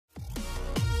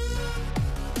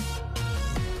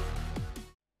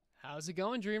How's it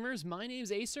going, dreamers? My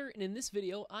name's Acer, and in this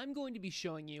video, I'm going to be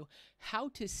showing you how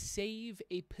to save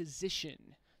a position.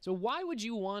 So why would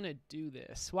you want to do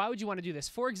this? Why would you want to do this?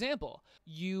 For example,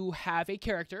 you have a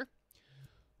character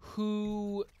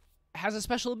who has a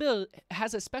special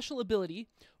ability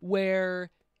where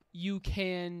you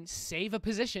can save a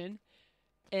position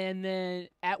and then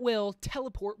at will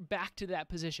teleport back to that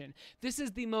position. This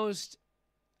is the most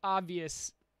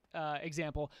obvious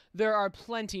example. There are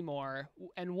plenty more,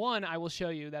 and one I will show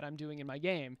you that I'm doing in my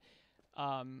game,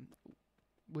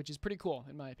 which is pretty cool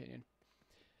in my opinion.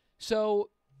 So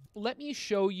let me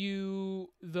show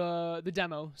you the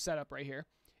demo setup right here.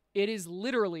 It is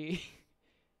literally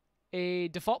a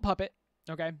default puppet.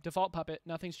 Okay, default puppet.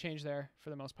 Nothing's changed there for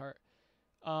the most part.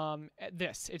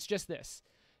 It's just this.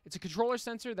 It's a controller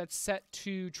sensor that's set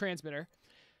to transmitter.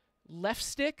 Left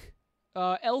stick,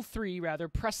 L3 rather,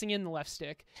 pressing in the left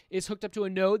stick, is hooked up to a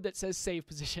node that says save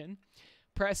position.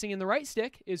 Pressing in the right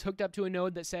stick is hooked up to a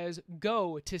node that says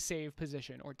go to save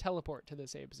position or teleport to the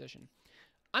save position.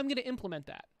 I'm going to implement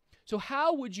that. So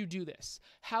how would you do this?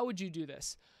 How would you do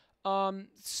this?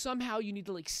 Somehow you need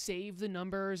to like save the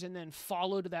numbers and then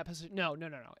follow to that position. No.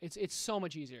 It's so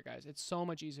much easier, guys. It's so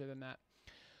much easier than that.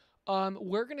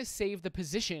 We're going to save the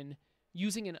position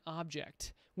using an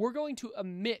object. We're going to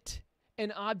emit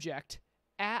an object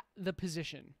at the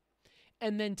position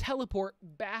and then teleport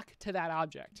back to that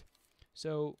object.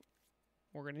 So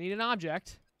we're going to need an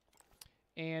object,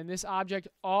 and this object,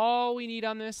 all we need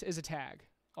on this is a tag.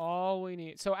 All we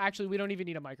need. So actually, we don't even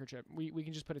need a microchip. We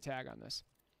can just put a tag on this.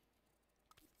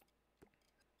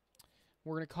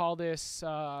 We're going to call this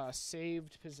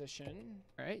saved position,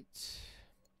 right?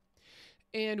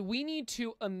 And we need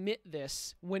to emit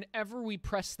this whenever we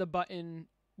press the button,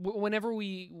 whenever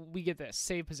we get this,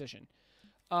 save position.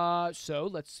 So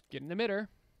let's get an emitter.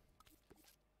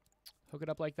 Hook it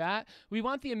up like that. We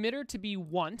want the emitter to be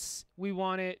once. We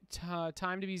want it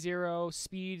time to be 0,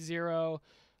 speed 0.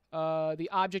 The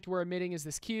object we're emitting is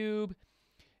this cube.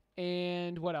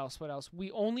 And what else? What else?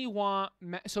 We only want,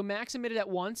 so max emitted at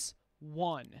once,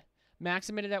 1. Max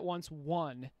emitted at once,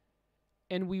 1.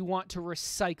 And we want to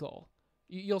recycle.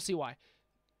 You'll see why.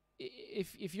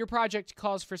 If your project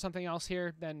calls for something else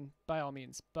here, then by all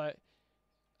means. But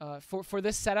for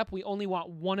this setup, we only want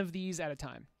one of these at a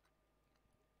time.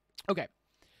 Okay.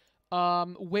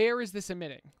 Where is this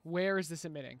emitting? Where is this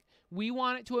emitting? We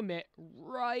want it to emit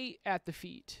right at the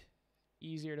feet.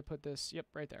 Easier to put this. Yep,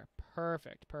 right there.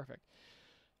 Perfect. Perfect.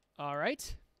 All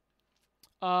right.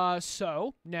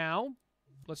 So now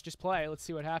let's just play. Let's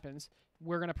see what happens.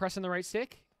 We're going to press in the right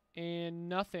stick. And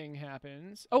nothing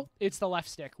happens. Oh, it's the left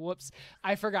stick. Whoops.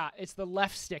 I forgot. It's the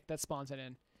left stick that spawns it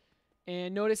in.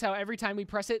 And notice how every time we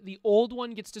press it, the old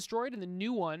one gets destroyed and the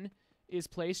new one is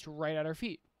placed right at our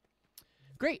feet.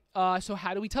 Great. So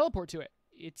how do we teleport to it?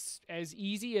 It's as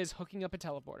easy as hooking up a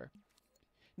teleporter.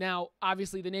 Now,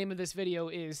 obviously, the name of this video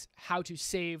is how to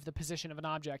save the position of an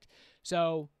object.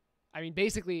 So, I mean,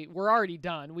 basically, we're already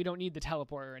done. We don't need the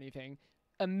teleporter or anything.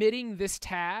 Emitting this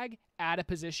tag at a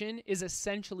position is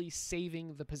essentially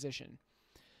saving the position.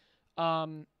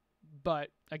 But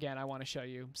again, I want to show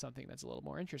you something that's a little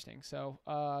more interesting. So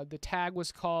the tag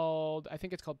was called, I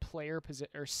think it's called player position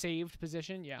or saved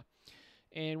position. Yeah.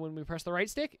 And when we press the right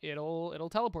stick, it'll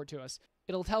teleport to us.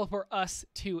 It'll teleport us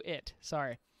to it.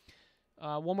 Sorry.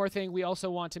 One more thing. We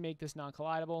also want to make this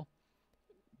non-collidable.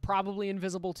 Probably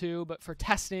invisible too, but for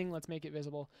testing, let's make it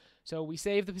visible. So we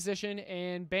save the position,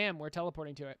 and bam, we're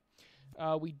teleporting to it.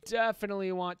 We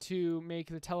definitely want to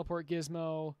make the teleport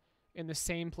gizmo in the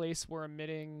same place we're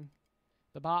emitting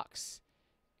the box.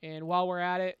 And while we're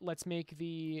at it, let's make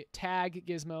the tag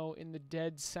gizmo in the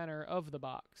dead center of the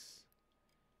box.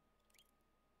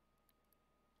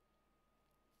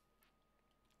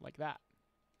 Like that.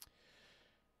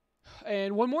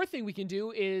 And one more thing we can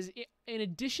do is, in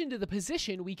addition to the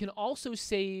position, we can also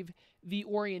save the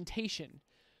orientation.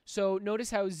 So notice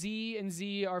how Z and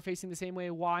Z are facing the same way,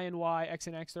 Y and Y, X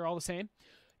and X, they're all the same.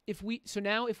 So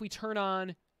now if we turn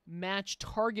on match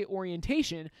target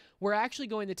orientation, we're actually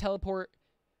going to teleport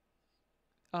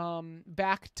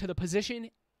back to the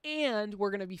position, and we're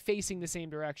going to be facing the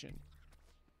same direction.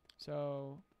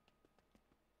 So,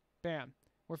 bam.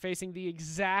 We're facing the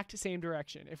exact same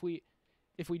direction. If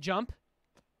we jump,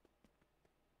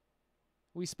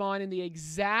 we spawn in the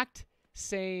exact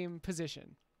same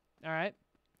position. All right?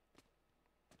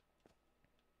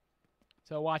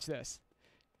 So watch this.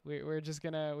 We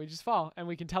just fall, and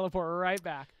we can teleport right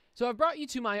back. So I've brought you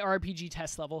to my RPG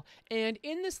test level, and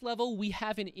in this level, we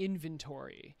have an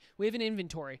inventory.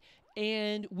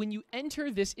 And when you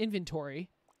enter this inventory,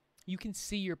 you can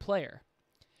see your player.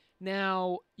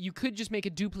 Now, you could just make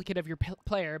a duplicate of your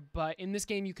player, but in this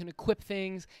game you can equip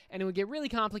things, and it would get really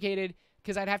complicated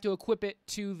because I'd have to equip it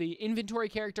to the inventory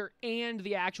character and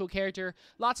the actual character.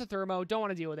 Lots of thermo, don't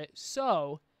want to deal with it.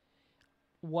 So,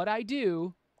 what I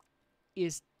do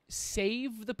is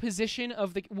save the position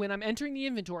of the... When I'm entering the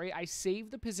inventory, I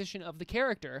save the position of the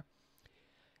character.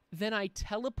 Then I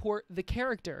teleport the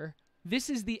character. This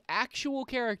is the actual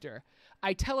character.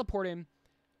 I teleport him,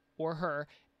 or her,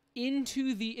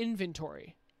 into the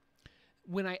inventory.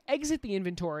 When I exit the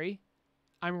inventory,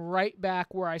 I'm right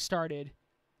back where I started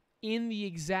in the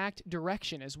exact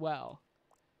direction as well.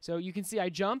 So you can see I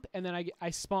jump, and then I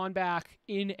spawn back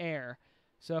in air.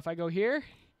 So if I go here,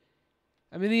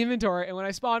 I'm in the inventory, and when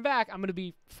I spawn back, I'm going to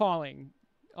be falling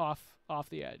off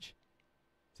the edge.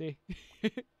 See?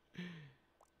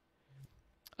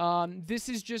 This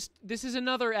is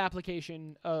another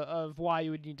application of why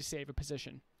you would need to save a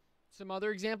position. Some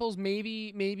other examples,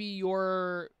 maybe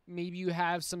you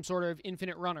have some sort of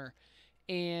infinite runner,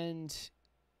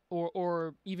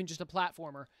 or even just a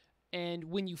platformer, and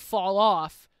when you fall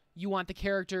off, you want the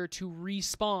character to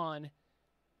respawn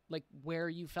like where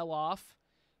you fell off.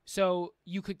 So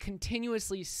you could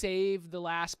continuously save the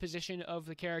last position of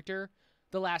the character,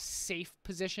 the last safe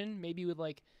position. Maybe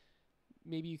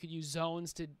you could use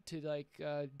zones to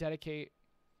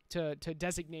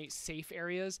designate safe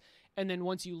areas, and then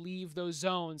once you leave those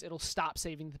zones, it'll stop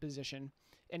saving the position.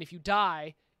 And if you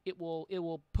die, it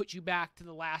will put you back to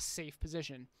the last safe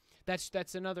position.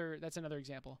 That's another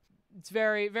example. It's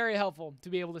very, very helpful to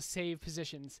be able to save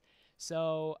positions.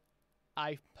 So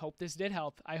I hope this did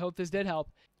help.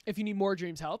 If you need more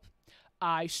Dreams help,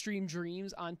 I stream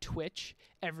Dreams on Twitch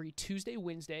every Tuesday,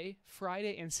 Wednesday,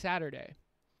 Friday, and Saturday.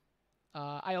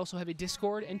 I also have a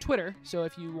Discord and Twitter, so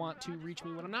if you want to reach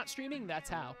me when I'm not streaming, that's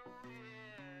how.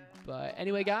 But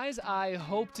anyway, guys, I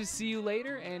hope to see you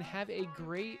later, and have a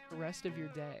great rest of your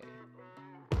day.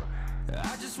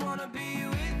 I just wanna be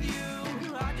with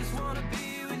you. I just wanna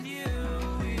be with you.